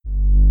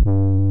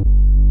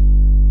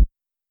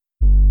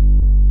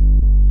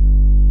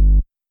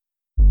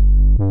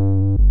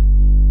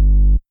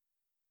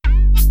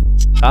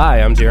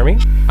Hi, I'm Jeremy.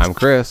 I'm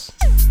Chris.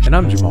 And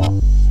I'm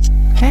Jamal.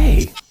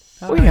 Hey,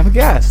 we have a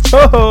guest.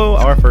 Oh,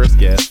 our first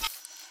guest.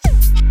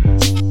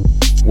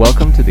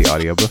 Welcome to the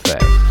Audio Buffet.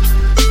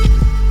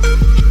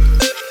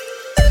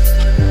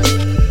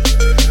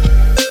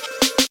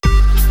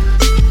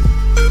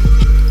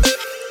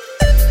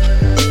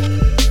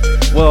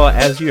 Well,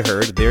 as you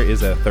heard, there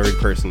is a third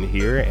person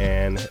here,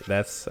 and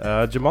that's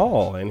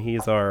Jamal, and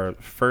he's our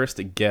first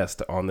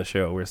guest on the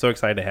show. We're so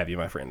excited to have you,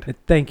 my friend.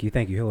 Thank you.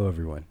 Hello,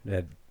 everyone.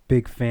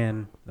 Big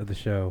fan of the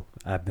show.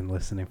 I've been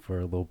listening for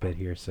a little bit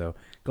here, so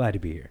glad to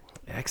be here.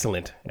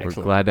 Excellent. We're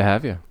glad to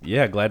have you.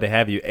 Yeah, glad to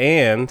have you.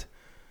 And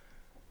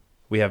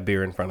we have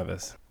beer in front of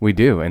us. We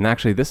do. And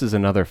actually, this is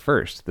another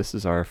first. This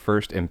is our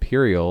first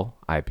Imperial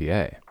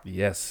IPA.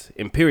 Yes,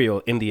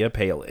 Imperial India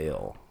Pale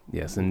Ale.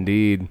 Yes,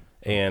 indeed.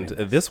 And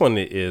this one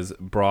is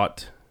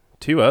brought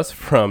to us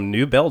from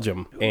New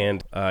Belgium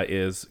and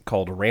is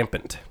called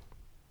Rampant.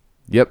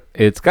 Yep.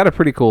 It's got a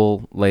pretty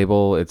cool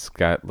label.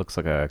 Looks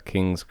like a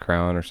king's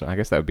crown or something. I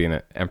guess that would be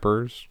an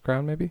emperor's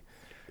crown, maybe?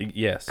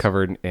 Yes.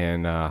 Covered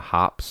in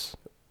hops,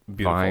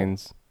 Beautiful.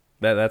 vines.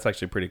 That's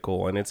actually pretty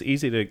cool. And it's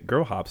easy to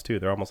grow hops, too.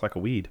 They're almost like a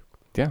weed.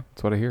 Yeah,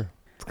 that's what I hear.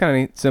 It's kind of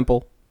neat,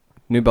 simple.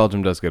 New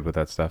Belgium does good with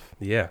that stuff.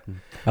 Yeah.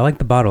 I like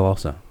the bottle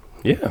also.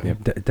 Yeah.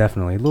 Yep.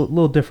 Definitely. A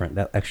little different,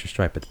 that extra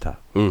stripe at the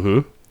top.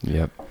 Mm-hmm.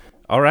 Yep.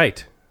 All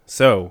right.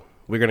 So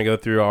we're going to go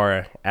through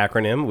our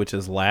acronym, which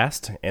is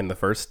LAST. And the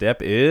first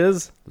step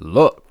is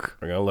Look.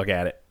 we're going to look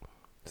at it.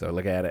 So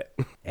look at it.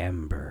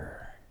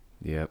 Amber.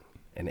 Yep.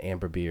 An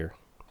amber beer.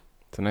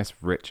 It's a nice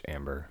rich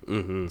amber.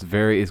 Mm-hmm.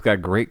 It's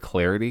got great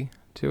clarity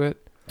to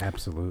it.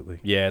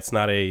 Absolutely. Yeah, it's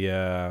not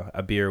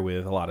a beer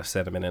with a lot of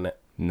sediment in it.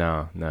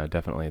 No,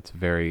 definitely. It's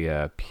very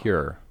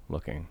pure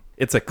looking.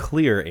 It's a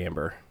clear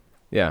amber.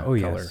 Yeah. Oh,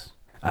 color. yes.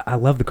 I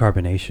love the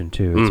carbonation,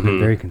 too. It's been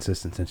very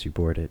consistent since you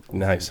poured it.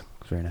 Nice.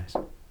 It's very nice.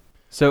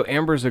 So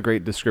amber's a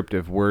great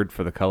descriptive word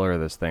for the color of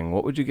this thing.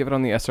 What would you give it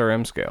on the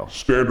SRM scale?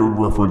 Standard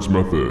reference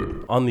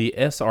method. On the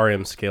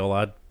SRM scale,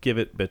 I'd give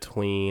it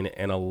between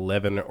an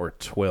 11 or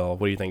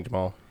 12. What do you think,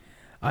 Jamal?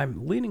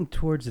 I'm leaning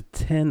towards a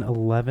 10,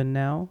 11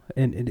 now,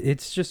 and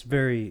it's just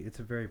it's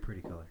a very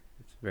pretty color.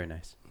 It's very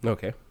nice.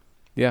 Okay.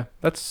 Yeah,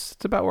 that's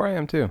about where I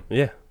am too.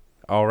 Yeah.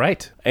 All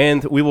right.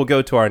 And we will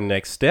go to our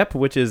next step,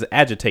 which is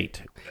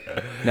agitate.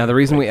 Now, the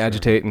reason we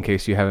agitate, in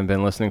case you haven't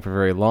been listening for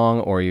very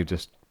long or you've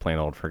just plain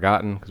old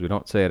forgotten, because we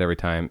don't say it every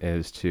time,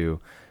 is to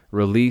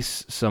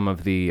release some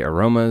of the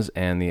aromas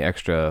and the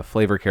extra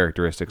flavor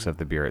characteristics of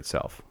the beer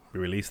itself. We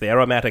release the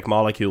aromatic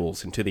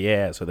molecules into the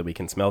air so that we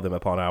can smell them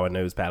upon our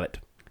nose palate.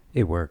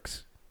 It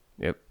works.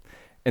 Yep.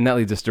 And that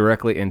leads us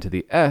directly into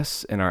the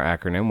S in our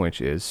acronym, which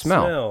is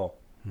smell.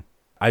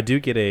 I do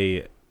get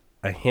a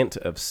hint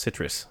of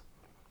citrus,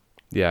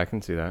 Yeah, I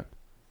can see that.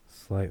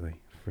 Slightly,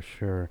 for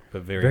sure.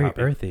 but very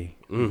hoppy. earthy.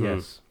 Mhm.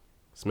 Yes.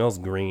 Smells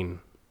green.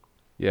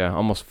 Yeah,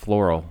 almost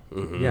floral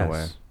in a way.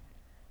 Yes.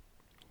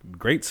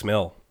 Great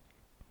smell.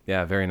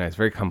 Yeah, very nice.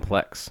 Very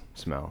complex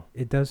smell.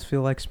 It does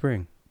feel like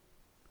spring.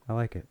 I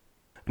like it.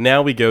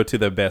 Now we go to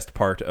the best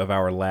part of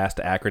our last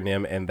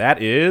acronym, and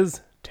that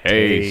is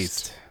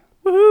taste.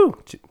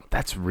 Woohoo!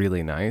 That's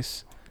really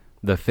nice.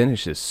 The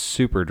finish is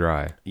super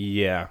dry.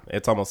 Yeah,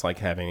 it's almost like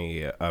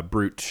having a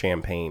brut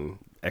champagne,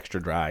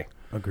 extra dry.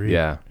 Agreed.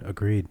 Yeah.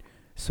 Agreed.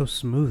 So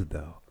smooth,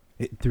 though.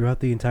 Throughout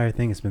the entire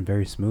thing, it's been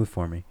very smooth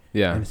for me.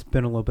 Yeah. And it's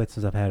been a little bit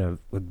since I've had a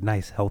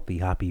nice, healthy,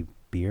 hoppy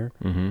beer.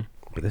 Mm-hmm.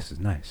 But this is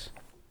nice.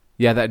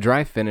 Yeah, that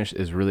dry finish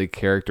is really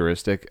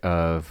characteristic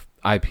of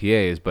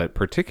IPAs, but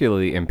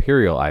particularly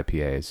Imperial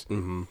IPAs.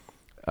 Mm-hmm.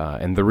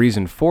 And the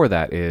reason for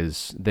that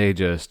is they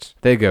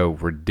go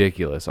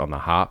ridiculous on the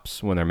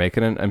hops when they're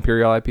making an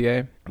Imperial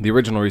IPA. The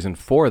original reason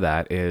for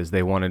that is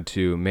they wanted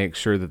to make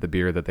sure that the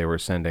beer that they were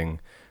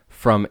sending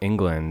from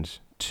England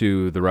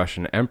to the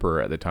Russian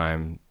emperor at the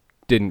time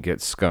didn't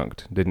get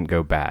skunked, didn't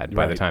go bad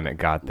by the Right. time it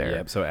got there.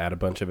 Yep, so add a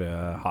bunch of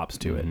hops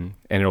to it. Mhm.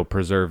 And it'll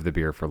preserve the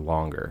beer for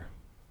longer.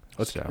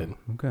 That's So- good.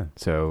 Okay.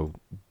 So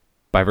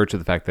by virtue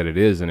of the fact that it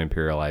is an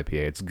Imperial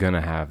IPA, it's going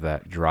to have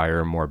that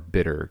drier, more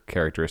bitter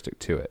characteristic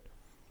to it.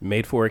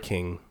 Made for a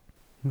king.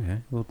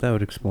 Okay. Well, that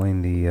would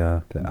explain the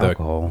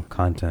alcohol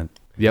content.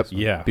 Yep.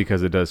 Yeah.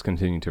 Because it does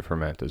continue to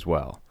ferment as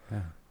well. Yeah.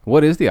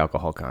 What is the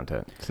alcohol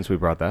content, since we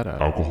brought that up?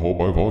 Alcohol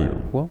by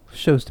volume. Well,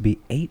 shows to be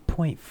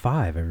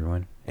 8.5,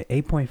 everyone. At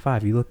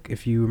 8.5.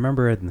 If you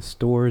remember it in the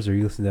stores or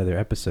you listen to other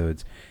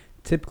episodes,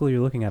 typically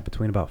you're looking at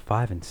between about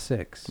 5 and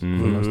 6 for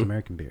most Mhm.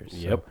 American beers.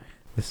 Yep. So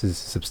this is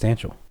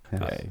substantial.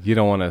 Yeah, you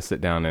don't want to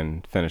sit down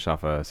and finish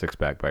off a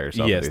six-pack by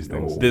yourself. Yes, With these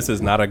things. this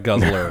is not a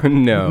guzzler.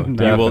 No, You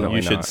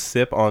definitely should not.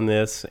 sip on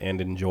this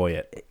and enjoy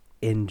it.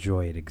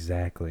 Enjoy it,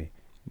 exactly.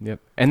 Yep.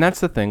 And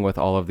that's the thing with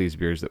all of these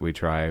beers that we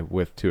try,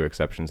 with two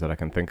exceptions that I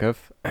can think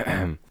of.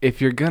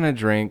 If you're going to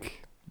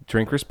drink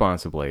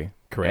responsibly.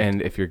 Correct.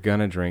 And if you're going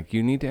to drink,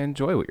 you need to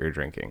enjoy what you're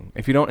drinking.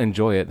 If you don't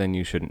enjoy it, then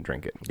you shouldn't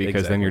drink it, because then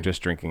Exactly. you're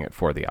just drinking it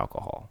for the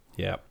alcohol.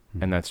 Yeah.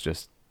 And that's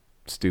just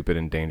stupid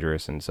and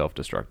dangerous and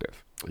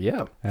self-destructive.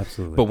 Yeah.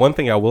 Absolutely. But one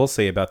thing I will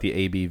say about the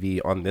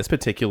ABV on this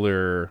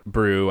particular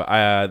brew,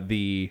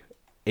 the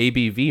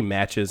ABV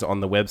matches on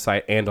the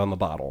website and on the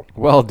bottle.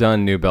 Well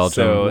done, New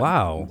Belgium. So-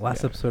 Wow.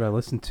 Last episode I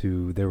listened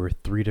to, there were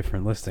 3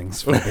 different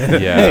listings for the,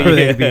 Yeah. for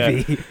the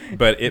ABV.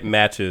 But it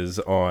matches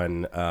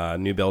on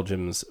New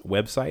Belgium's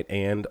website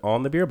and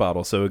on the beer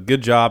bottle. So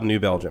good job, New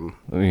Belgium.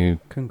 Let me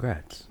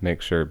Congrats.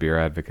 make sure Beer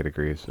Advocate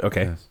agrees.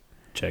 Okay. Yes.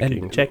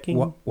 Checking, And checking.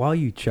 While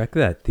you check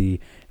that,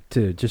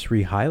 to just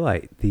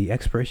re-highlight, the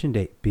expiration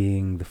date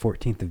being the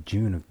 14th of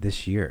June of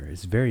this year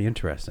is very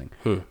interesting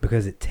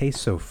because it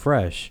tastes so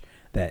fresh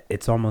that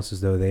it's almost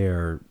as though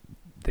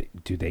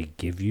do they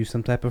give you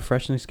some type of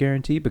freshness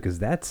guarantee? Because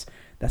that's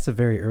a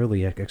very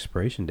early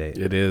expiration date.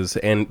 It is.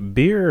 And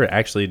beer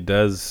actually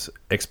does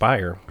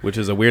expire, which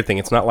is a weird thing.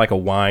 It's not like a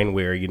wine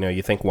where,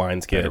 you think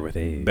wines get Better with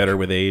age. better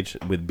with age.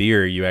 With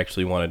beer, you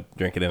actually want to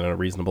drink it in a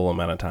reasonable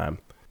amount of time.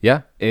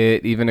 Yeah,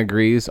 it even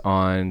agrees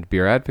on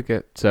Beer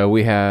Advocate. So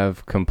we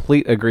have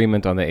complete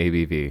agreement on the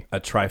ABV. A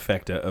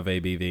trifecta of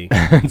ABV.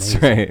 That's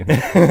right.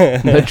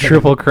 The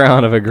triple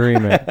crown of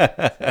agreement.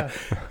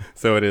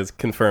 So it is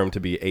confirmed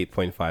to be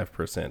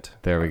 8.5%.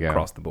 There we go.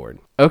 Across the board.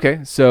 Okay,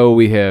 so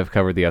we have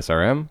covered the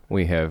SRM.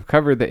 We have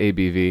covered the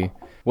ABV.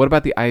 What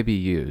about the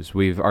IBUs?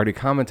 We've already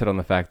commented on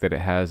the fact that it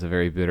has a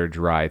very bitter,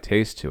 dry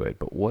taste to it,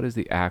 but what is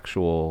the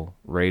actual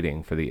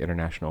rating for the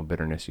International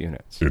Bitterness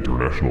Units?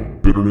 International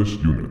Bitterness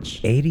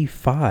Units.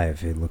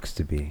 85 it looks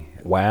to be.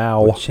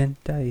 Wow.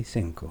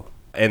 85.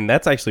 And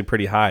that's actually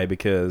pretty high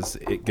because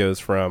it goes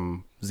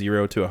from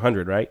 0 to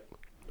 100, right?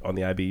 On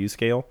the IBU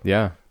scale.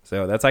 Yeah.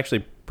 So that's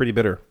actually pretty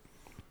bitter.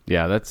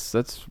 Yeah, that's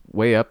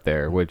way up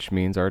there, which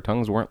means our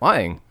tongues weren't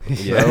lying.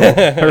 Yeah.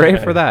 So, hooray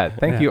for that.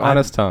 Thank Yeah, you,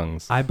 honest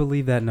tongues. I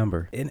believe that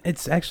number. And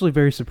it's actually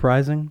very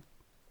surprising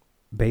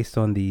based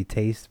on the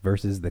taste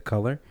versus the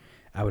color.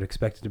 I would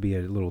expect it to be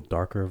a little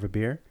darker of a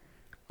beer,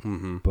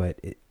 but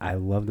I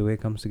love the way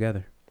it comes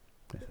together.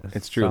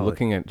 It's true. Solid.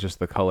 Looking at just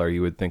the color,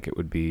 you would think it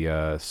would be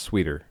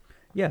sweeter.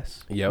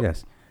 Yes. Yep.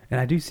 Yes. And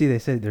I do see they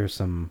said there's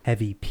some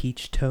heavy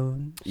peach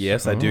tones.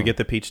 Yes, I do get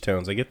the peach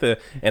tones. And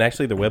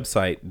actually the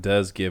website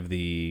does give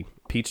the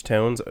peach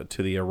tones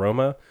to the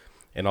aroma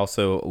and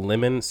also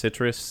lemon,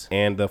 citrus,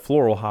 and the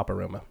floral hop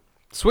aroma.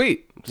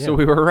 Sweet. Yeah. So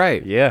we were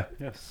right. Yeah.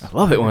 I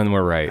love it when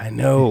we're right. I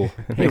know. It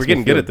Hey, makes we're getting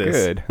me good at feel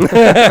this.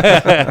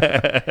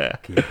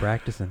 Good. Keep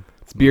practicing.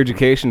 It's beer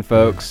education,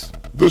 folks.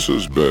 This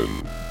has been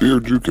Beer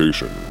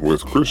Education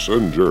with Chris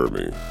and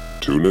Jeremy.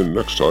 Tune in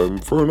next time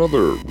for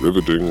another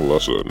riveting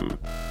lesson.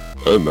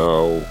 And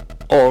now,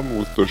 on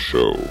with the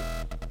show.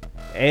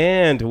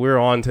 And we're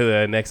on to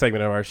the next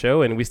segment of our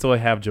show, and we still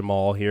have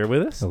Jamal here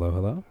with us. Hello,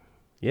 hello.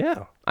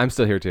 Yeah. I'm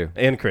still here too.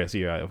 And Chris,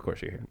 of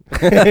course you're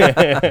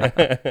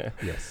here.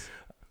 Yes.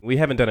 We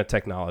haven't done a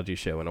technology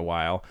show in a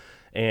while,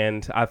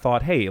 and I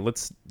thought, hey,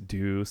 let's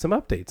do some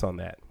updates on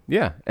that.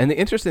 Yeah. And the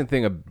interesting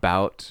thing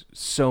about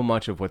so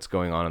much of what's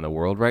going on in the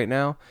world right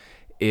now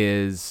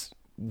is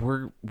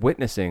we're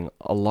witnessing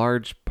a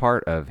large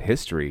part of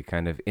history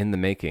kind of in the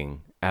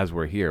making as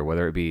we're here,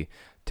 whether it be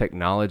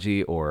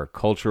technology or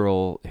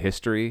cultural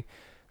history.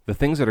 The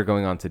things that are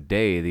going on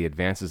today, the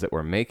advances that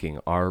we're making,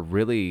 are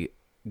really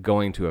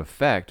going to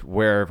affect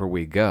wherever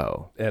we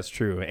go. That's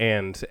true.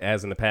 And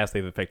as in the past,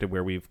 they've affected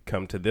where we've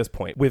come to this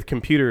point with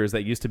computers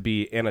that used to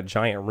be in a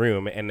giant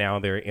room, and now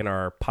they're in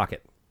our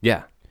pocket.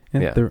 Yeah.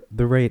 And Yeah.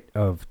 the rate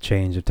of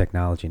change of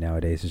technology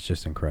nowadays is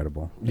just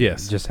incredible.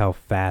 Yes. Just how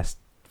fast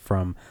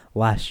from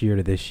last year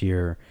to this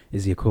year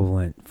is the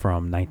equivalent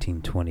from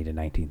 1920 to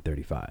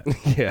 1935.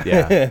 Yeah.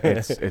 Yeah.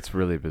 It's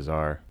really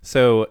bizarre.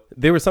 So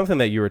there was something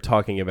that you were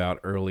talking about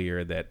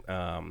earlier that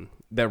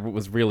that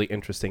was really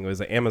interesting. It was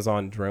the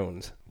Amazon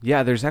drones.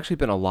 Yeah, there's actually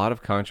been a lot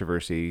of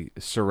controversy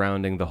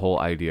surrounding the whole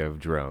idea of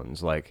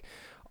drones. Like,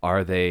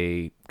 are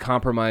they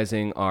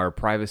compromising our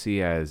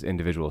privacy as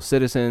individual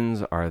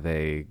citizens?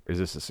 Is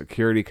this a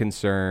security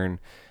concern?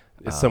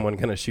 Is someone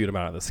going to shoot them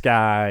out of the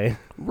sky?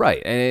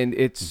 Right. And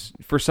it's,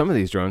 for some of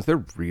these drones,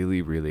 they're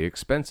really, really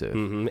expensive.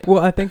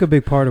 Well, I think a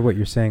big part of what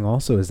you're saying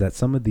also is that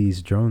some of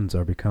these drones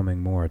are becoming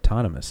more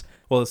autonomous.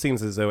 Well, it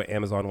seems as though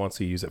Amazon wants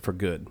to use it for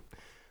good.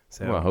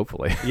 So, Well,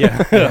 hopefully. yeah. I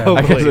guess it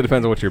hopefully.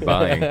 depends on what you're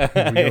buying.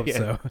 We hope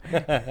so.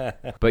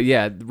 But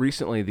yeah,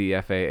 recently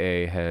the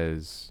FAA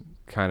has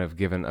kind of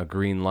given a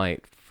green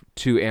light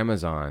to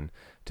Amazon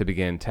to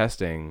begin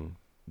testing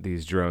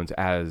these drones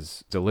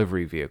as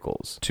delivery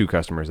vehicles to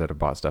customers that have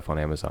bought stuff on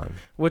Amazon.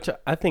 Which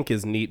I think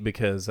is neat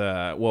because,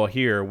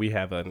 here we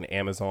have an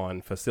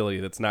Amazon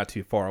facility that's not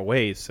too far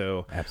away.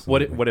 So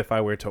Absolutely. what if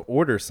I were to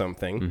order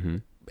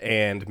something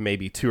and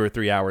maybe 2 or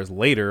 3 hours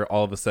later,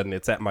 all of a sudden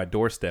it's at my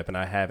doorstep and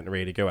I have it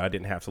ready to go. I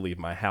didn't have to leave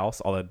my house.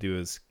 All I do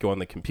is go on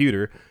the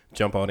computer,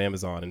 jump on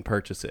Amazon and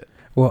purchase it.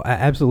 Well,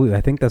 absolutely.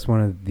 I think that's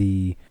one of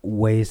the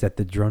ways that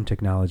the drone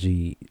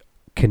technology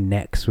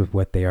connects with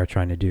what they are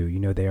trying to do. You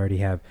know, they already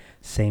have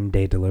same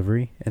day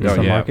delivery in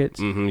some markets.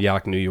 Yeah,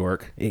 like New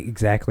York,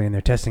 Exactly. And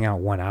they're testing out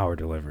 1 hour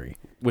delivery.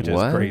 which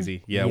What? is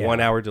crazy. Yeah, Yeah. 1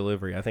 hour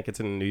delivery. I think it's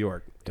in New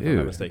York, if I'm Dude.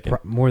 not mistaken.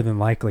 More than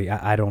likely,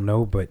 I don't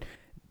know, but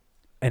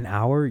an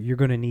hour, you're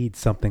going to need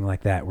something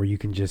like that where you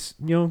can just,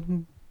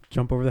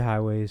 jump over the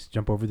highways,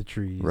 jump over the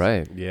trees.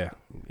 Right. Yeah,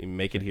 you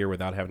make it here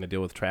without having to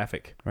deal with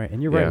traffic. Right.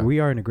 And you're Yeah. right. We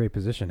are in a great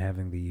position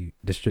having the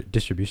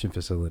distribution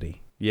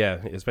facility. Yeah,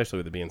 especially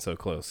with it being so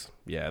close.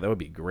 Yeah, that would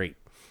be great.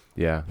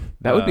 Yeah.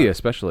 That would be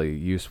especially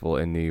useful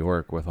in New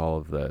York with all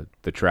of the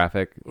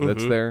traffic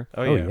that's there.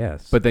 Oh, yeah.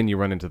 Yes. But then you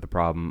run into the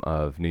problem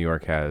of New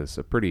York has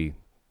a pretty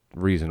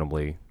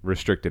reasonably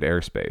restricted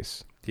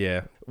airspace.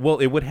 Yeah. Well,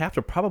 it would have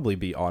to probably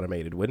be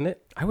automated, wouldn't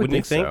it? I would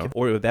Wouldn't think you so.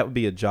 Or that would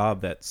be a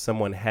job that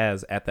someone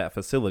has at that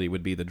facility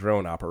would be the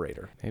drone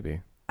operator.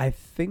 Maybe. I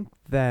think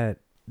that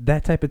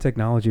type of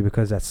technology,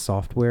 because that's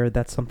software,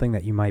 that's something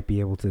that you might be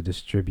able to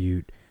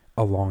distribute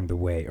along the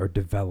way or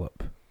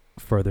develop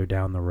further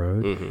down the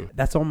road. Mm-hmm.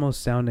 That's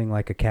almost sounding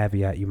like a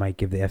caveat you might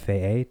give the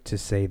FAA to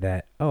say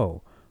that,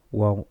 oh,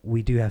 well,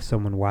 we do have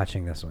someone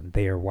watching this one.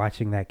 They are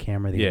watching that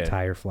camera the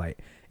entire flight.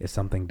 If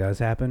something does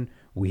happen,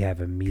 we have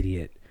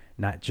immediate,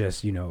 not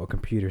just, a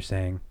computer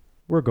saying,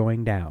 we're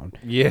going down.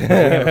 Yeah. We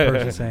have a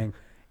person saying,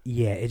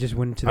 yeah, it just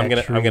went into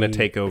that tree. I'm gonna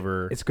take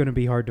over. It's going to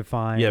be hard to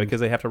find. Yeah,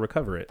 because they have to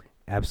recover it.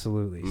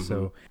 Absolutely. Mm-hmm.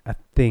 So I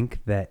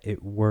think that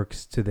it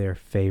works to their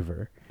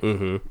favor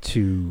Mm-hmm.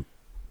 to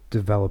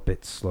develop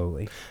it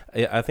slowly.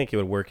 I think it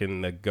would work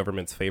in the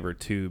government's favor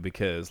too,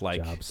 because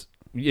Jobs.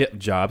 Yeah,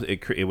 jobs.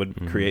 It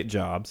would create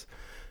jobs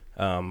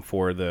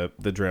for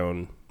the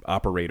drone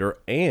operator,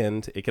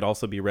 and it could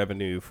also be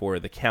revenue for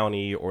the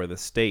county or the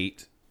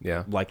state.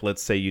 Yeah. Like,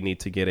 let's say you need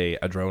to get a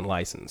drone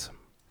license.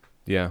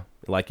 Yeah.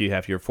 Like you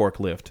have your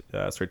forklift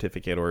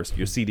certificate or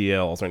your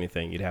CDLs or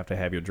anything, you'd have to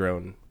have your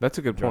drone That's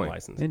a good drone point.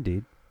 license.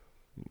 Indeed.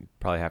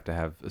 Probably have to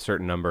have a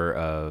certain number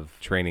of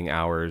training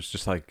hours,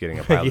 just like getting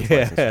a pilot's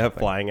license. or Yeah, something.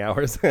 flying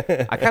hours.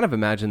 I kind of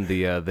imagine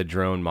the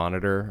drone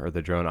monitor or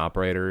the drone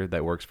operator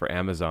that works for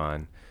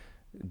Amazon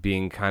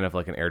being kind of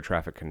like an air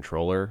traffic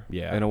controller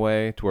in a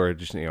way, to where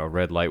just a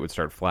red light would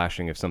start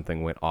flashing if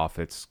something went off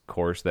its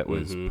course that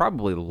was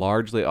probably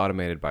largely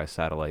automated by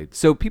satellite.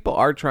 So people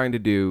are trying to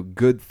do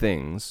good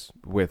things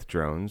with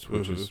drones,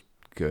 which is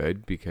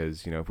good,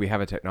 because if we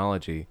have a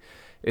technology,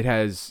 it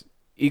has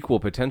equal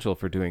potential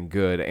for doing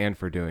good and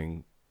for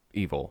doing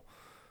evil.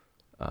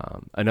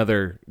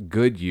 Another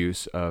good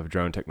use of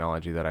drone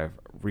technology that I've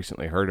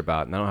recently heard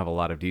about, and I don't have a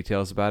lot of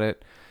details about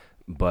it,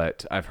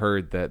 but I've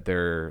heard that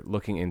they're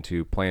looking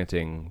into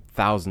planting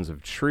thousands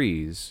of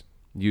trees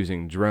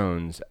using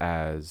drones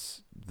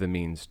as the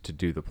means to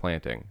do the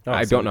planting.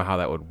 I don't know how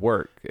that would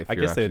work. If I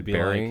you're guess they'd actually be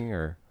burying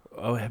or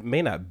it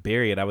may not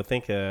bury it. I would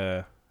think,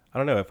 I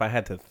don't know, if I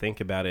had to think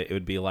about it, it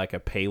would be like a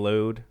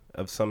payload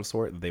of some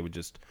sort that they would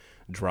just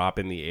drop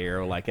in the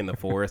air, like in the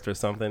forest or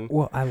something.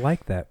 Well, I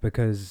like that,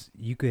 because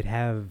you could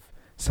have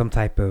some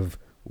type of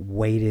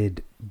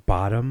weighted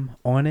bottom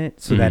on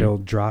it so that it'll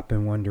drop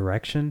in one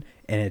direction,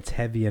 and it's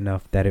heavy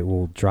enough that it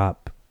will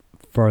drop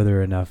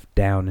further enough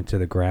down into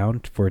the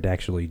ground for it to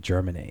actually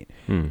germinate.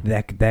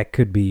 That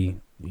could be,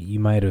 you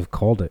might have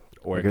called it.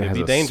 Or it it could has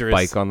be a dangerous.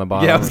 spike on the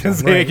bottom. Yeah, I was going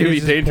to say Right, it could you be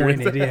just dangerous.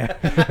 pointed, yeah.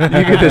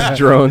 You get this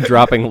drone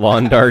dropping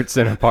lawn darts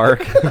in a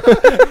park.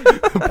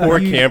 Poor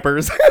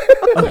campers.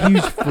 A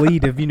huge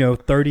fleet of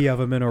 30 of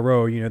them in a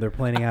row. They're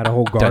planning out a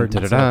whole Dun,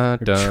 garden. da,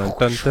 and da, stuff.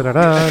 dun, dun, da,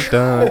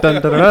 da,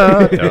 dun, dun,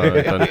 da, da,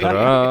 dun, dun,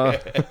 da,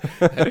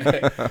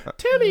 da.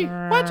 Timmy,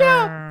 watch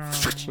out.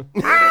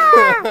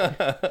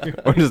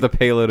 Or just the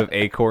payload of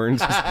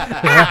acorns.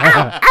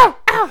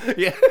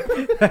 Yeah.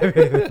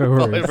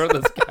 Falling from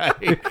the sky.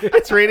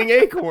 It's raining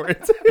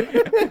acorns.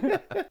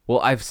 Well,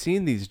 I've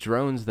seen these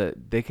drones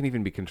that they can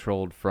even be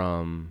controlled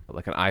from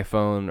like an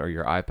iPhone or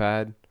your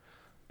iPad.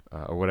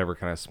 Or whatever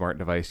kind of smart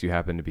device you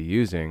happen to be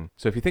using.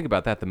 So if you think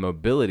about that, the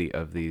mobility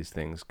of these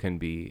things can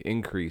be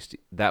increased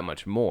that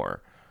much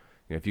more.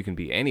 If you can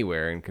be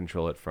anywhere and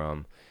control it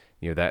from,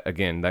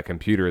 that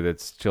computer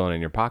that's chilling in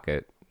your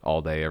pocket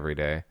all day, every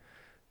day,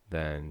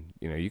 then,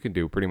 you can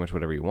do pretty much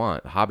whatever you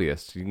want.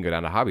 Hobbyists, you can go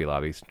down to Hobby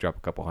Lobby, drop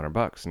a couple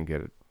 $100 and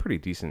get a pretty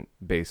decent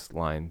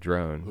baseline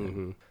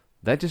drone.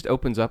 That just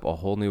opens up a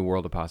whole new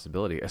world of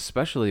possibility,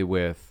 especially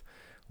with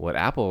what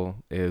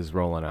Apple is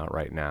rolling out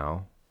right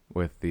now.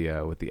 With the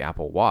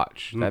Apple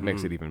Watch, that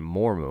makes it even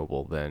more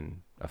mobile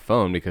than a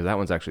phone, because that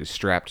one's actually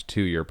strapped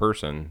to your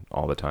person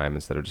all the time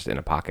instead of just in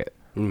a pocket.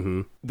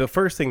 The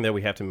first thing that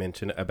we have to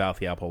mention about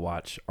the Apple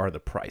Watch are the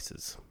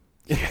prices.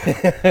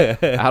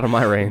 Out of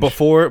my range.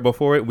 Before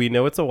we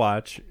know it's a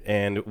watch,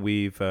 and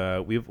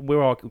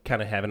we're all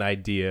kind of have an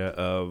idea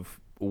of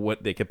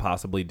what they could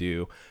possibly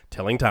do,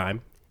 telling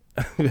time.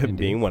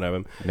 Being one of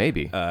them,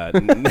 Maybe.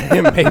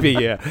 maybe,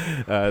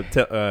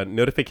 yeah.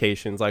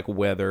 Notifications like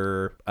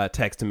weather, a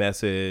text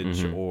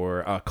message, or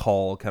a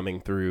call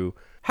coming through.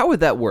 How would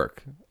that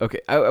work?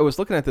 Okay, I was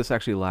looking at this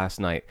actually last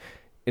night,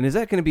 and is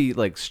that going to be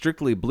like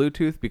strictly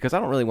Bluetooth? Because I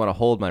don't really want to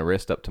hold my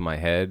wrist up to my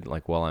head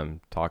like while I'm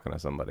talking to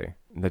somebody.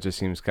 That just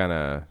seems kind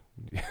of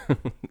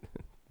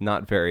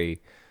not very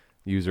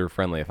user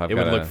friendly. If It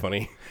would look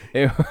funny.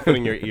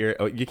 Putting your ear.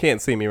 Oh, you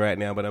can't see me right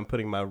now, but I'm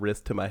putting my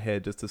wrist to my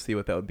head just to see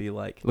what that would be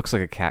like. Looks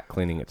like a cat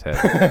cleaning its head.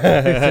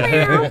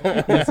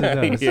 Yes,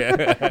 it does.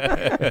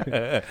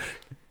 Yeah.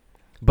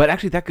 But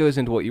actually, that goes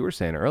into what you were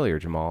saying earlier,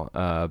 Jamal.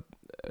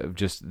 of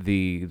just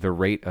the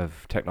rate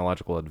of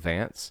technological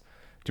advance.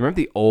 Do you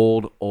remember the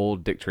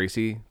old Dick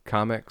Tracy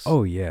comics?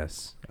 Oh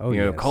yes. Oh you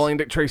know, yes. calling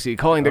Dick Tracy,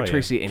 yeah.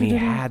 Tracy, and he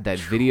had that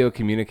video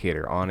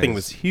communicator on Thing his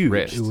was huge.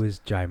 wrist. It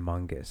was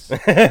gymongous.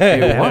 It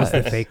That was.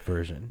 was the fake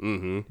version.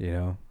 Mm-hmm. You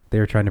know, they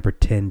were trying to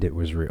pretend it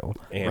was real.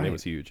 And Right. it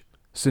was huge.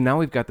 So now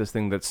we've got this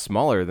thing that's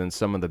smaller than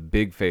some of the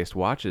big-faced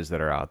watches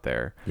that are out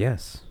there.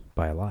 Yes,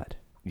 by a lot.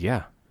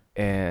 Yeah,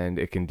 and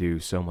it can do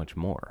so much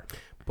more.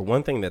 But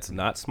one thing that's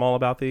not small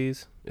about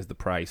these is the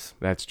price.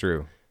 That's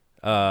true.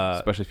 Uh,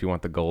 Especially if you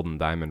want the gold and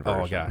diamond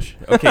version. oh gosh.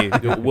 Okay,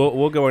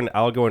 we'll go in.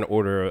 I'll go in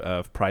order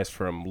of price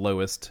from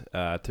lowest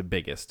to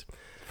biggest.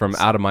 From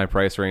out of my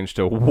price range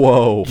to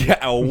whoa.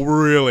 Yeah,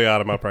 really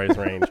out of my price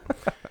range.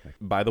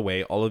 By the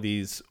way, all of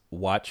these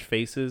watch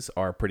faces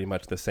are pretty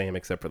much the same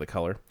except for the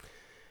color.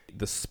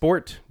 The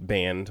sport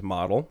band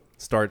model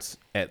starts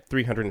at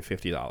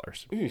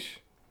 $350.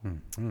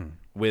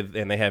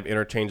 And they have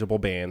interchangeable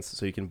bands,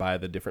 so you can buy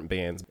the different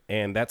bands,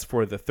 and that's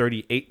for the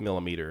 38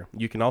 millimeter.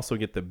 You can also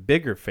get the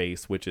bigger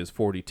face, which is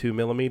 42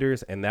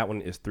 millimeters, and that one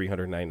is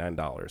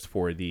 $399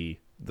 for the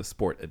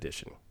sport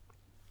edition.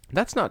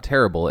 That's not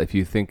terrible if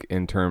you think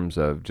in terms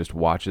of just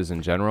watches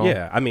in general.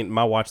 Yeah, I mean,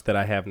 my watch that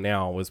I have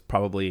now was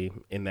probably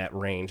in that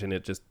range, and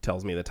it just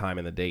tells me the time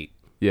and the date.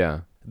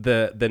 Yeah.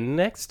 The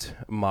next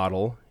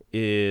model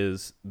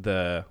is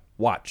the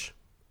watch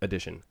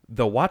edition.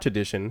 The watch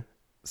edition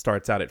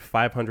starts out at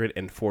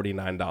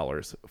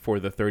 $549 for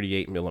the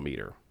 38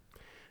 millimeter.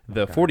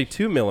 The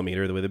 42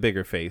 millimeter with a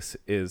bigger face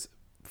is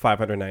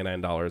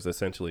 $599,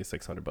 essentially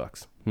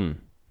 $600.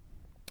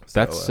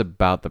 That's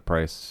about the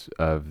price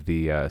of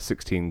the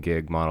 16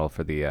 gig model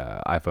for the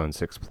iPhone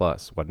 6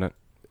 Plus, wasn't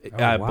it?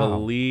 I Oh, wow.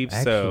 believe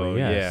so. Actually,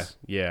 yes.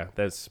 Yeah,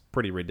 that's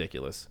pretty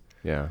ridiculous.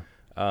 Yeah.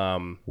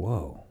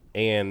 Whoa.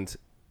 And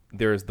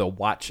there's the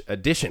watch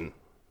edition.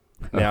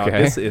 Now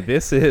Okay.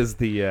 this is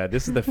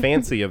the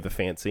fancy of the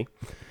fancy.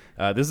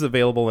 This is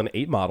available in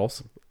 8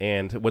 models,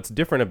 and what's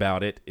different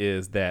about it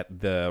is that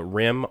the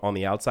rim on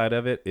the outside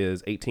of it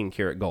is 18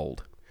 karat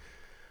gold.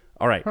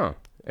 All right. Huh.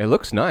 It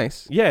looks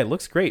nice. Yeah, it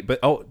looks great, but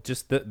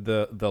just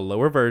the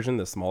lower version,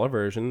 the smaller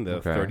version,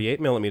 the 38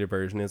 millimeter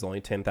version is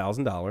only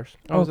 $10,000.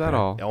 Oh, is that Okay.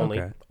 all?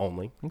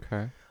 Only.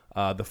 Okay.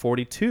 The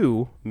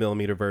 42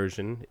 millimeter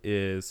version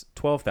is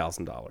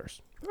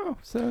 $12,000. Oh,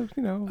 so,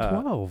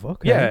 12.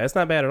 Okay. Yeah, it's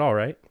not bad at all,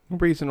 right?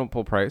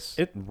 reasonable price.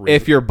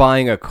 If you're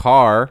buying a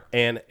car.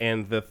 and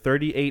the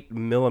 38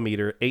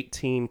 millimeter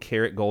 18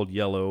 karat gold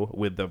yellow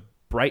with the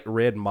bright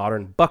red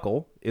modern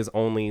buckle is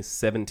only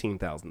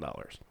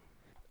 $17,000.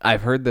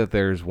 I've heard that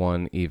there's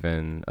one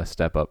even a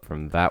step up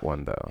from that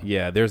one, though.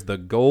 Yeah, there's the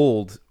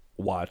gold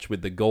watch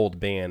with the gold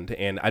band,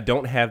 and I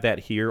don't have that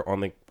here on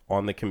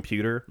the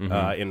computer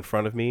in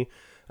front of me,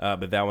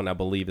 but that one I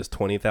believe is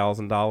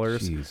 $20,000.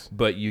 Jeez.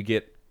 But you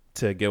get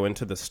to go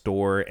into the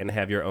store and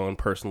have your own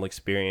personal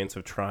experience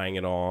of trying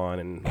it on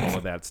and all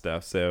of that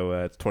stuff. So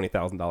it's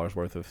 $20,000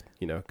 worth of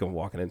going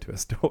walking into a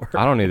store.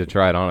 I don't need to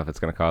try it on if it's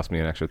going to cost me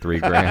an extra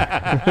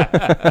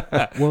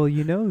 $3,000. Well,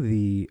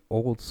 the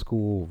old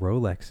school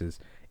Rolexes,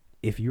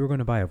 if you were going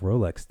to buy a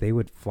Rolex, they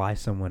would fly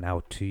someone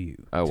out to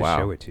you Oh, to wow.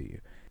 show it to you.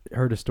 I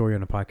heard a story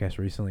on a podcast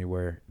recently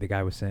where the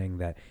guy was saying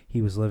that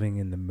he was living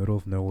in the middle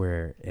of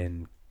nowhere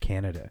in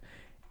Canada,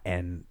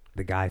 and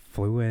the guy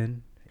flew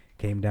in,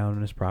 came down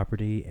on his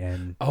property,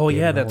 and Oh gave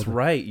yeah, him that's all the-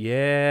 right.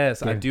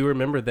 Yes, I Yeah. do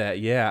remember that.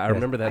 Yeah, I Yes,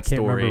 remember that I can't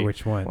story. remember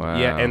which one. Wow.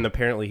 Yeah, and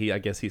apparently I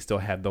guess he still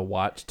had the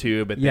watch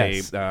too, but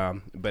Yes.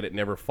 but it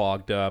never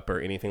fogged up or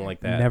anything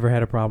like that. Never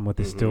had a problem with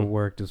it. Still Mhm.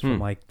 worked. It was from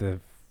like the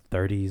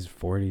 30s,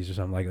 40s, or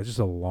something like. It was just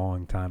a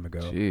long time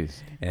ago,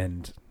 Jeez.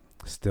 and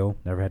still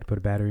never had to put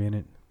a battery in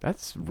it.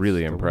 That's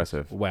really Still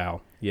impressive. Wow.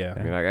 Yeah,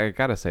 I mean, I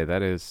got to say,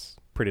 that is...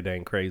 pretty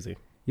dang crazy.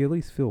 You at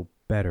least feel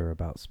better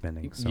about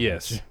spending so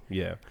Yes. much.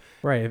 Yeah.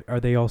 Right. Are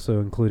they also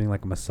including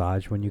like a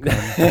massage when you come?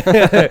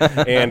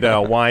 And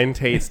wine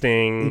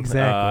tasting.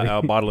 Exactly.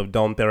 A bottle of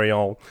Dom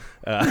Perignon.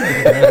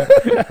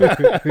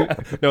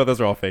 No, those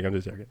are all fake. I'm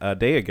just joking. A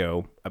day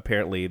ago,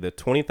 apparently, the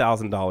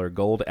 $20,000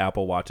 gold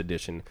Apple Watch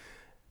edition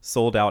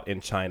sold out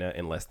in China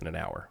in less than an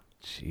hour.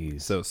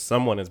 Jeez. So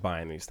someone is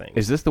buying these things.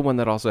 Is this the one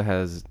that also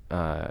has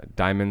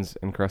diamonds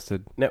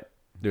encrusted? No,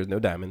 there's no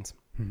diamonds.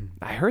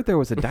 I heard there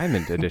was a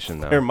diamond edition,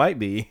 though. There might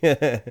be.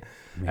 I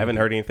haven't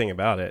heard anything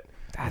about it,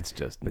 That's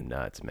just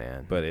nuts,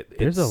 man. but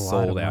There's it's a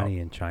lot of sold out. money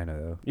in China,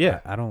 though. Yeah.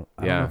 I don't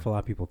Yeah. know if a lot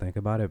of people think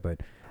about it,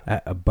 but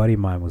a buddy of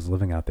mine was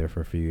living out there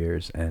for a few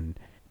years, and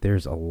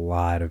there's a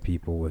lot of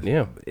people with.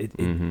 Yeah.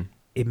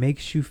 It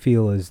makes you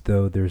feel as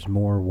though there's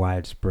more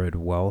widespread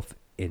wealth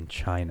in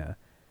China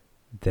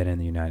than in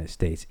the United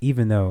States,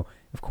 even though,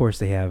 of course,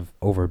 they have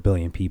over 1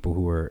 billion people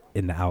who are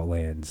in the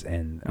outlands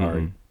and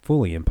are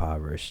fully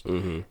impoverished.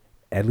 Mm-hmm.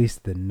 At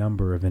least the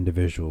number of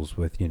individuals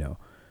with,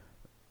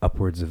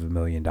 upwards of $1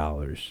 million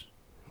is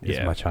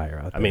Yeah. much higher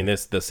out there. I mean,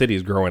 the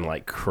city's growing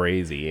like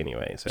crazy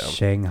anyway. So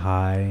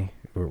Shanghai,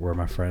 where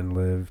my friend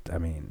lived, I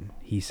mean,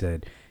 he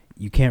said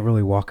you can't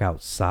really walk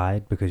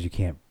outside because you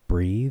can't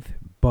breathe,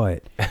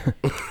 but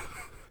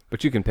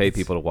But you can pay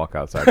people to walk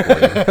outside for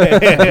you.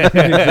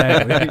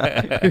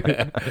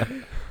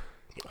 Exactly.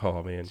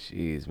 Oh man.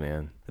 Jeez,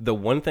 man. The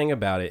one thing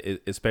about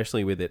it,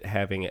 especially with it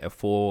having a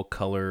full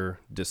color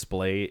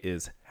display,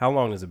 is how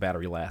long does the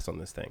battery last on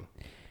this thing?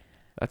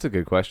 That's a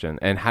good question.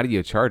 And how do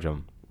you charge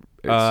them?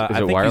 Is I it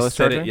think you wireless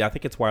set charging? Yeah, I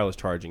think it's wireless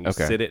charging. You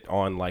Okay. sit it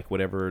on like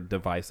whatever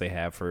device they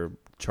have for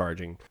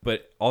charging.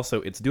 But also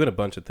it's doing a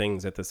bunch of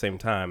things at the same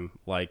time,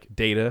 like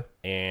data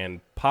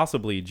and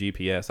possibly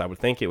GPS. I would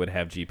think it would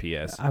have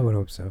GPS I would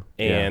hope so.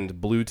 and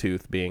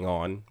Bluetooth being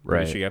on. Right.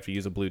 Pretty sure you have to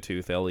use a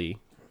Bluetooth LE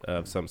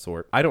of some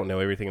sort. I don't know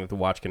everything that the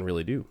watch can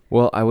really do.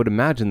 Well, I would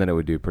imagine that it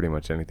would do pretty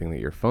much anything that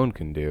your phone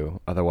can do.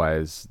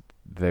 Otherwise,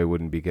 they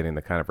wouldn't be getting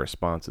the kind of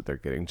response that they're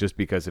getting. Just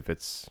because if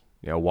it's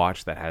a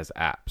watch that has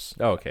apps.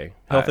 Oh, okay.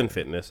 Health and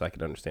fitness, I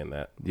could understand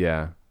that.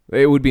 Yeah.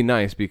 It would be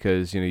nice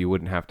because, you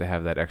wouldn't have to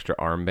have that extra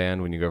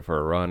armband when you go for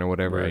a run or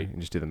whatever. Right. You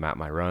just do the Map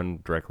My Run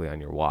directly on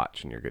your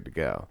watch and you're good to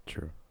go.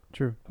 True.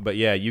 But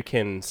yeah, you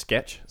can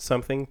sketch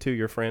something to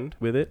your friend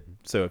with it.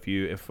 So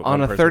if On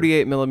one a person-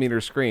 38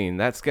 millimeter screen,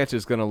 that sketch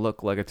is going to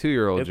look like a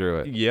 2-year-old drew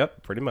it.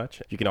 Yep, pretty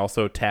much. You can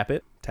also tap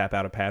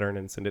out a pattern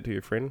and send it to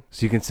your friend.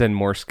 So you can send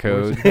Morse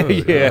code.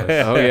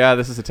 Yeah. Oh, yeah.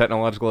 This is a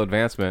technological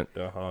advancement.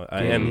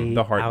 And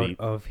the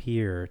heartbeat. Out of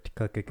here.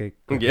 Click.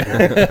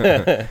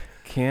 Yeah.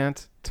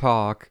 Can't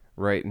talk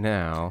right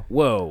now.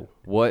 Whoa.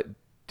 What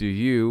do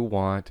you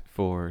want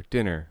for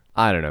dinner?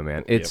 I don't know,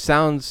 man. It Yep.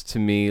 sounds to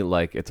me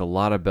like it's a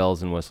lot of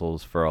bells and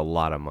whistles for a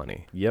lot of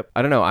money. Yep.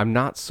 I don't know. I'm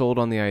not sold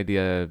on the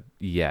idea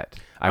yet.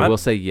 I I'm- will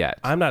say yet.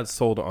 I'm not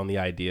sold on the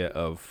idea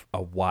of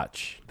a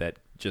watch that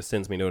just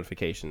sends me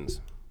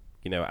notifications.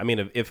 I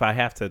mean, if I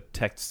have to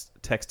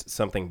text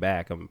something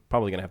back, I'm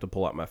probably going to have to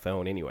pull out my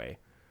phone anyway.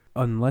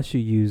 Unless you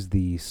use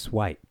the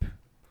swipe.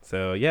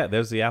 So, yeah,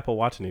 there's the Apple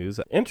Watch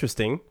news.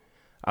 Interesting.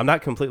 I'm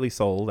not completely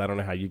sold. I don't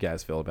know how you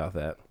guys feel about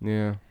that.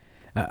 Yeah.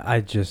 I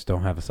just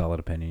don't have a solid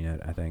opinion yet,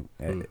 I think.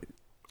 Mm. It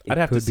I'd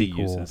have to could be see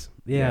cool. uses.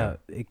 Yeah,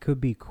 it could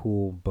be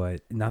cool,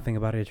 but nothing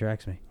about it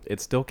attracts me.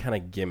 It's still kind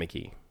of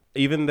gimmicky.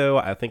 Even though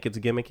I think it's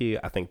gimmicky,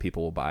 I think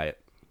people will buy it.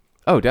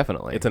 Oh,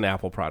 definitely. It's an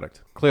Apple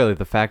product. Clearly,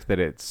 the fact that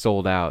it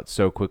sold out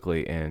so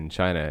quickly in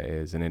China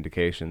is an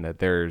indication that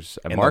there's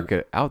a And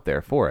market out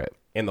there for it.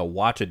 And the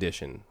watch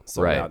edition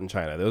sold Right. out in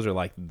China. Those are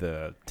like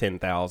the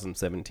 $10,000,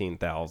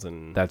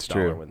 $17,000 That's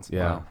true. ones. Yeah.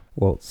 Wow.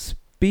 Well,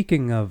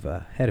 speaking of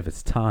ahead of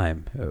its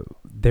time,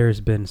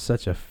 there's been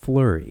such a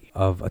flurry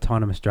of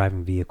autonomous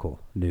driving vehicle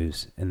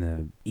news in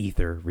the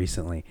ether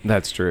recently.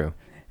 That's true.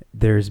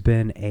 There's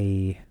been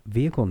a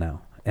vehicle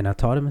now, an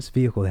autonomous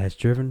vehicle that has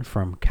driven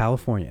from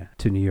California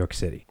to New York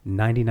City,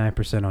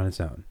 99% on its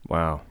own.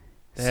 Wow.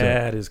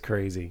 That is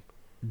crazy.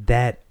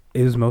 That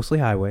is mostly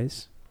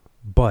highways,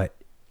 but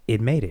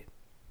it made it.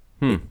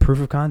 Proof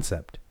of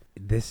concept.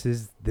 This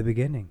is the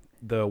beginning.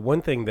 The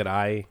one thing that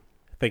I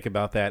think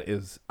about that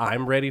is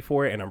I'm ready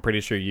for it, and I'm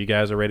pretty sure you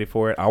guys are ready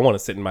for it. I want to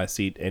sit in my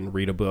seat and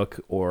read a book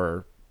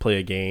or play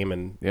a game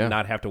and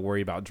not have to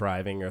worry about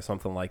driving or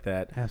something like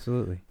that.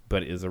 Absolutely.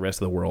 But is the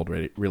rest of the world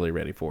really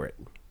ready for it?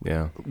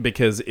 Yeah.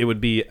 Because it would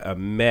be a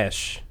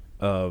mesh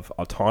of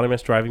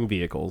autonomous driving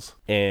vehicles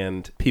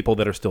and people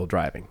that are still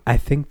driving. I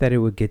think that it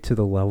would get to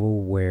the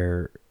level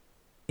where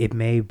it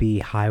may be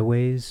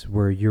highways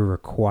where you're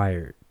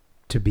required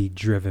to be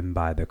driven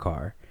by the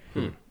car.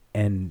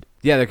 And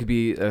Yeah, there could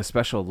be a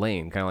special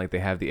lane, kind of like they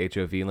have the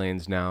HOV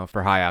lanes now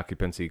for high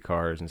occupancy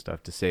cars and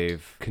stuff to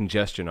save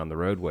congestion on the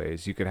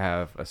roadways. You could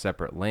have a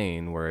separate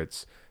lane where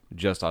it's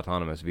just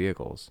autonomous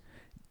vehicles.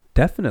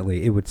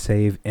 definitely it would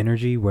save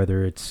energy,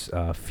 whether it's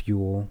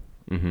fuel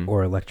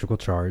or electrical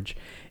charge.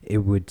 It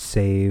would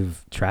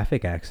save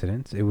traffic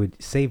accidents. It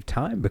would save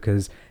time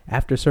because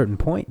after a certain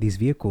point, these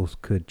vehicles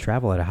could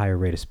travel at a higher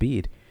rate of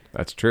speed.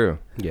 That's true.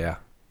 Yeah.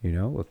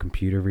 A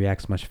computer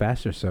reacts much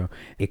faster, so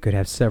it could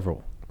have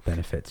several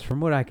benefits from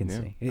what I can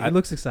see. It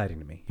looks exciting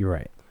to me. You're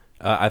right.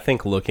 I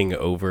think looking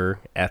over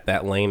at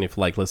that lane, if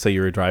like, let's say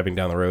you were driving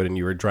down the road and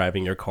you were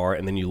driving your car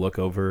and then you look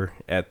over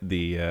at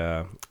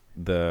the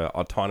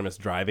autonomous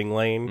driving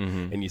lane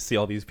and you see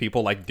all these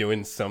people like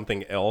doing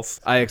something else.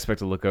 I expect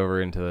to look over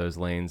into those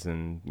lanes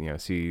and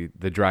see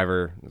the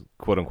driver,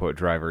 quote unquote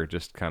driver,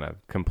 just kind of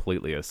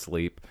completely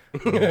asleep,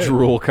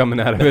 drool coming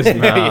out of his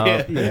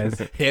mouth. Yes.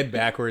 Head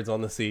backwards on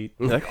the seat.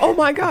 Like, oh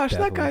my gosh,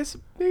 that Definitely.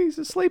 he's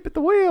asleep at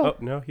the wheel. Oh,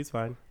 no, he's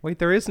fine. Wait,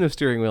 there is no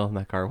steering wheel in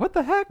that car. What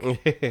the heck?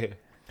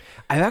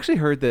 I've actually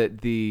heard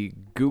that the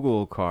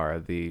Google car,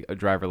 the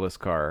driverless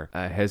car,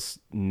 has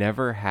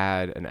never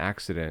had an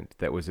accident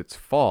that was its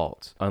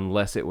fault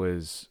unless it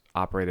was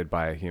operated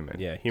by a human.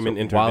 Yeah, human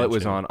While it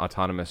was intervention. on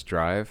autonomous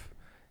drive,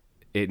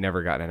 it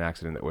never got in an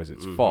accident that was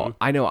its fault.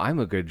 I know I'm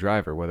a good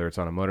driver, whether it's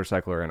on a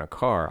motorcycle or in a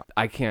car.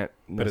 I can't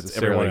But it's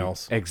necessarily... everyone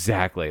else.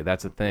 Exactly.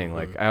 That's the thing.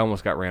 Like, I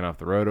almost got ran off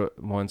the road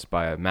once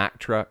by a Mack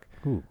truck.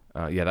 Ooh.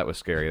 Yeah, that was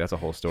scary. That's a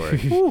whole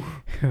story.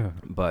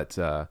 But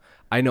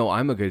I know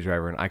I'm a good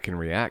driver and I can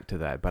react to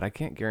that, but I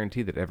can't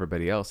guarantee that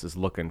everybody else is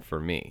looking for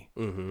me.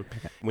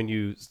 When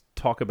you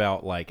talk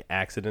about like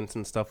accidents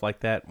and stuff like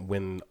that,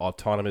 when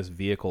autonomous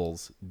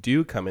vehicles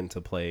do come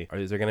into play,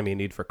 is there going to be a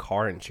need for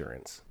car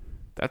insurance?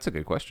 That's a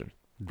good question.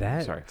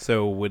 That Sorry.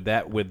 So would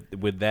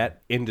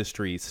that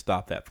industry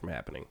stop that from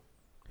happening?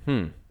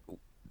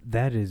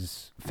 that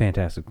is a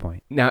fantastic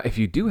point. Now, if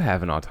you do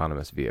have an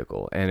autonomous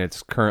vehicle and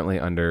it's currently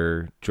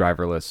under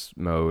driverless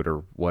mode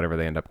or whatever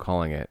they end up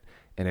calling it,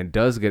 and it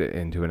does get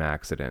into an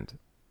accident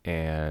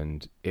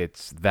and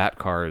it's that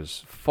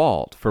car's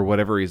fault for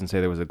whatever reason, say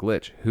there was a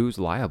glitch, who's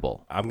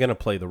liable? I'm going to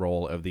play the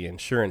role of the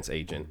insurance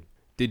agent.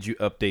 Did you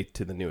update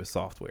to the newest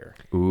software?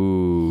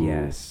 Ooh.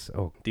 Yes.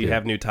 Oh, Do you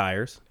have new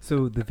tires?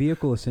 so the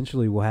vehicle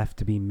essentially will have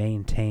to be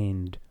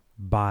maintained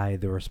by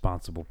the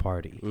responsible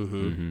party.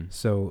 Mm-hmm.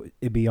 So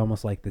it'd be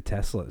almost like the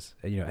Teslas.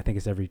 I think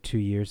it's every 2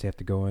 years they have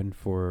to go in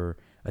for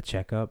a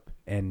checkup,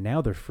 and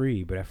now they're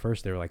free, but at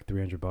first they were like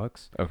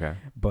 $300. Okay.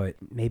 But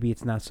maybe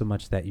it's not so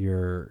much that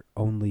you're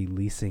only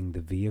leasing the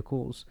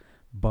vehicles,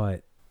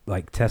 but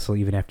like Tesla,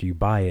 even after you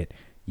buy it,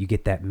 you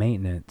get that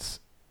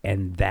maintenance,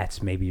 and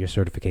that's maybe your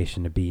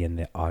certification to be in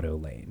the auto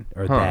lane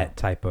or that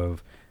type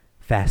of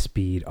fast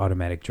speed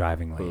automatic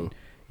driving lane.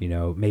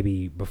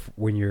 Maybe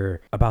when you're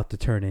about to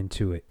turn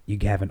into it, you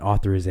have an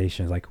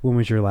authorization. Like, when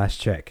was your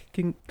last check?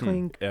 Clink,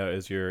 clink.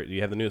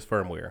 You have the newest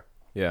firmware.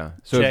 Yeah.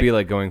 So Check. it'd be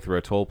like going through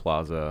a toll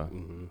plaza.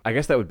 Mm-hmm. I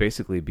guess that would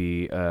basically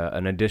be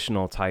an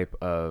additional type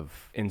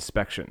of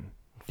inspection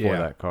for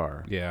that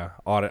car. Yeah,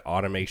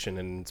 automation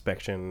and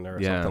inspection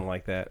or Yeah. something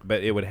like that.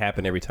 But it would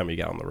happen every time you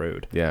got on the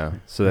road. Yeah.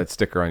 So that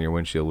sticker on your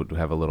windshield would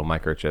have a little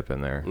microchip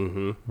in there.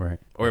 Mm-hmm. Right.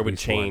 Or it At would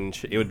least one.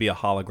 change. It would be a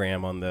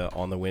hologram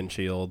on the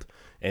windshield,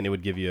 and it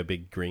would give you a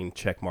big green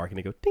check mark, and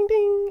it go ding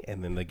ding,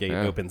 and then the gate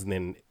Yeah. opens,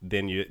 and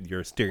then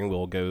your steering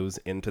wheel goes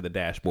into the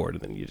dashboard,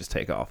 and then you just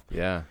take off.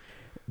 Yeah.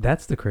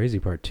 That's the crazy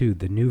part too.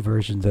 The new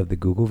versions of the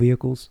Google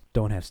vehicles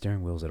don't have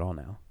steering wheels at all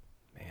now.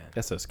 Man,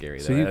 that's so scary.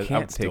 So though. you I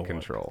can't would still take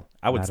control.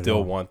 I would Not at still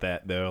all. want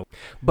that though.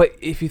 But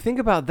if you think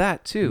about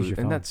that Use too, your and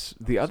phone. that's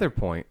the other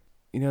point,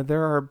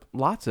 there are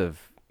lots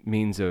of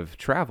means of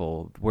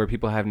travel where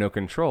people have no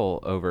control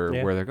over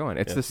Yeah. where they're going.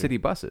 It's Yeah, the true. city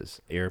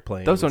buses.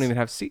 Airplanes. Those don't even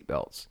have seat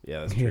belts.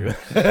 Yeah, that's Yeah. true.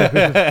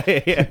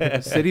 Yeah.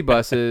 City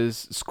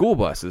buses, school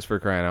buses, for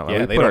crying out loud. Yeah,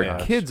 We they put don't our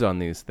have- kids on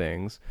these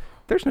things.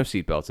 There's no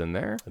seat belts in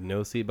there.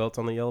 No seatbelts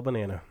on the yellow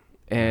banana.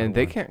 And No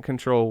they one. can't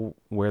control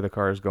where the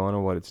car is going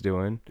or what it's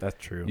doing. That's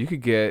true. You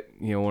could get,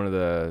 one of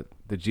the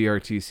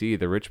GRTC,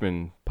 the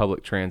Richmond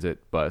Public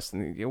Transit bus.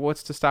 And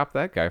what's to stop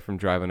that guy from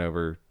driving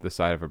over the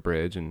side of a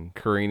bridge and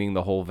careening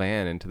the whole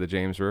van into the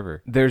James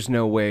River? There's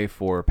no way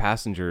for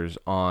passengers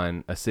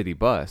on a city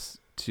bus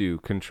to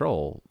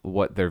control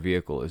what their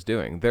vehicle is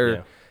doing. They're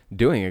Yeah.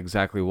 doing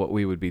exactly what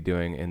we would be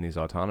doing in these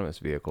autonomous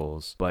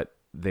vehicles, but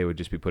they would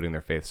just be putting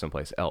their faith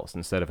someplace else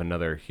instead of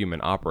another human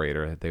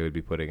operator. They would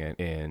be putting it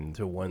in.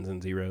 To ones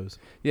and zeros.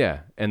 Yeah,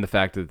 and the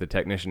fact that the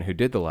technician who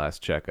did the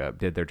last checkup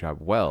did their job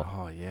well.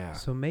 Oh yeah.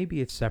 So maybe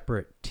it's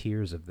separate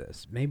tiers of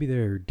this. Maybe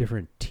there are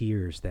different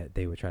tiers that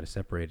they would try to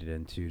separate it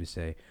into to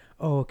say,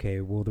 oh, okay,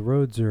 well, the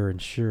roads are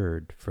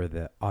insured for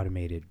the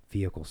automated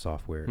vehicle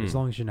software as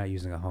long as you're not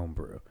using a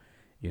homebrew,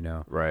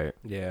 Right.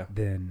 Yeah.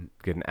 Then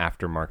Get an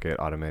aftermarket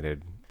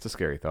automated. It's a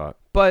scary thought.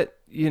 But,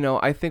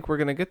 I think we're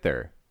going to get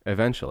there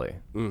eventually.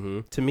 Mm-hmm.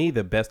 To me,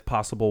 the best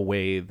possible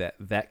way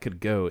that could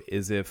go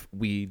is if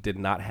we did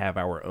not have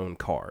our own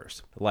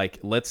cars. Like,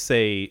 let's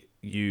say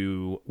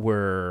you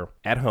were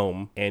at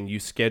home and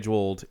you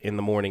scheduled in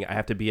the morning, I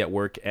have to be at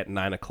work at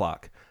 9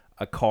 o'clock.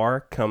 A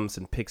car comes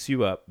and picks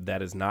you up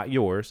that is not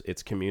yours.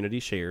 It's community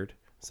shared.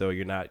 So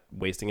you're not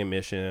wasting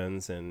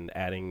emissions and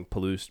adding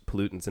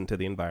pollutants into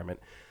the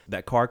environment.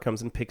 That car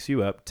comes and picks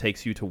you up,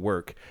 takes you to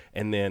work,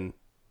 and then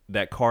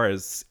that car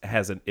has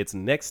its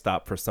next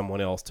stop for someone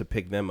else to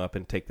pick them up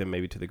and take them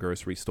maybe to the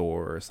grocery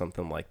store or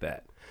something like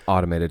that.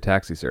 Automated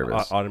taxi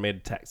service.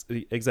 Automated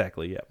taxi.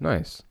 Exactly, yeah.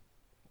 Nice.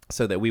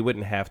 So that we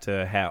wouldn't have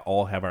to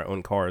all have our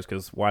own cars,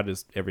 because why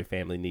does every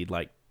family need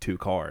like 2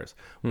 cars?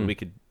 When we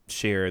could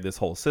share this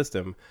whole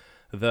system.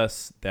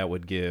 Thus, that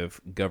would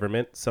give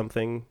government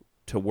something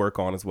to work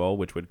on as well,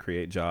 which would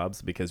create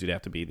jobs, because you'd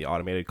have to be the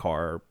automated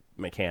car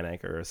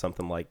mechanic or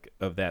something like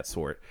of that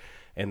sort.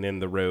 And then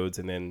the roads,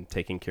 and then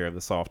taking care of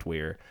the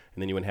software,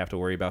 and then you wouldn't have to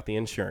worry about the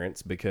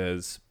insurance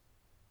because,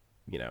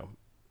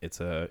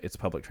 it's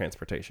public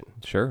transportation.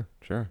 Sure.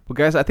 Well,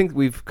 guys, I think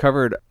we've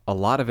covered a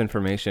lot of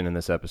information in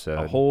this episode.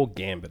 A whole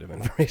gambit of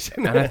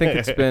information. and I think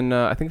it's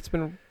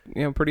been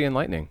pretty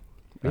enlightening.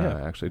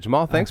 Yeah. Actually,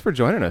 Jamal, thanks for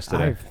joining us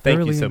today. I've Thank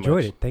you thoroughly so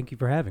enjoyed much. it. Thank you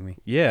for having me.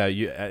 Yeah,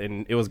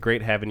 and it was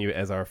great having you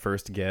as our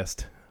first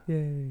guest.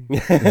 Yay.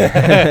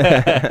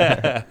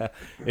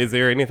 Is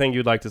there anything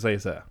you'd like to say,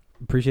 sir?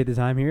 Appreciate the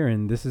time here,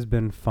 and this has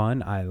been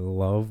fun. I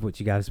love what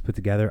you guys put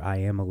together. I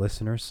am a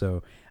listener,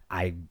 so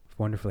I'm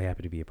wonderfully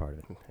happy to be a part of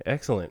it.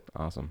 Excellent.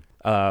 Awesome.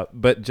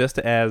 But just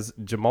as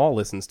Jamal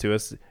listens to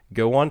us,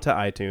 go on to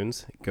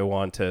iTunes, go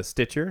on to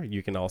Stitcher.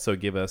 You can also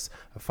give us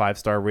a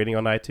 5-star rating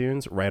on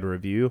iTunes, write a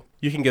review.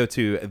 You can go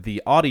to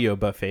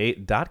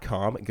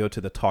theaudiobuffet.com, go to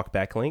the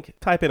talkback link,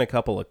 type in a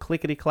couple of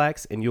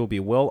clickety-clacks, and you'll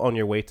be well on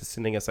your way to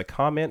sending us a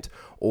comment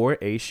or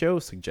a show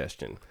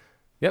suggestion.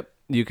 Yep.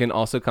 You can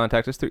also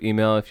contact us through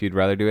email if you'd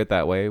rather do it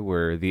that way.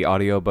 We're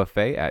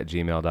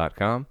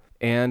theaudiobuffet@gmail.com.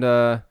 And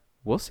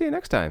we'll see you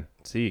next time.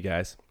 See you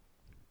guys.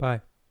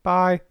 Bye.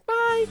 Bye.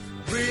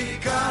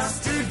 Because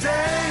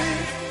today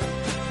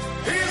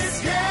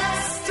is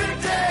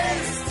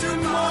yesterday's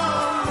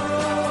tomorrow.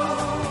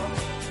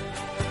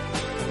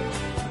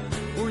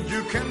 Oh,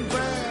 you can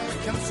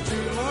beg and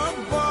steal or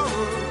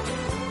borrow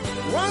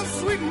one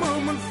sweet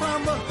moment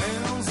from the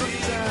hands of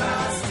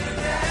time.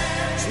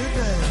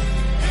 Today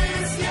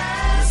is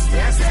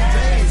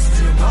yesterday's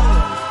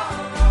tomorrow.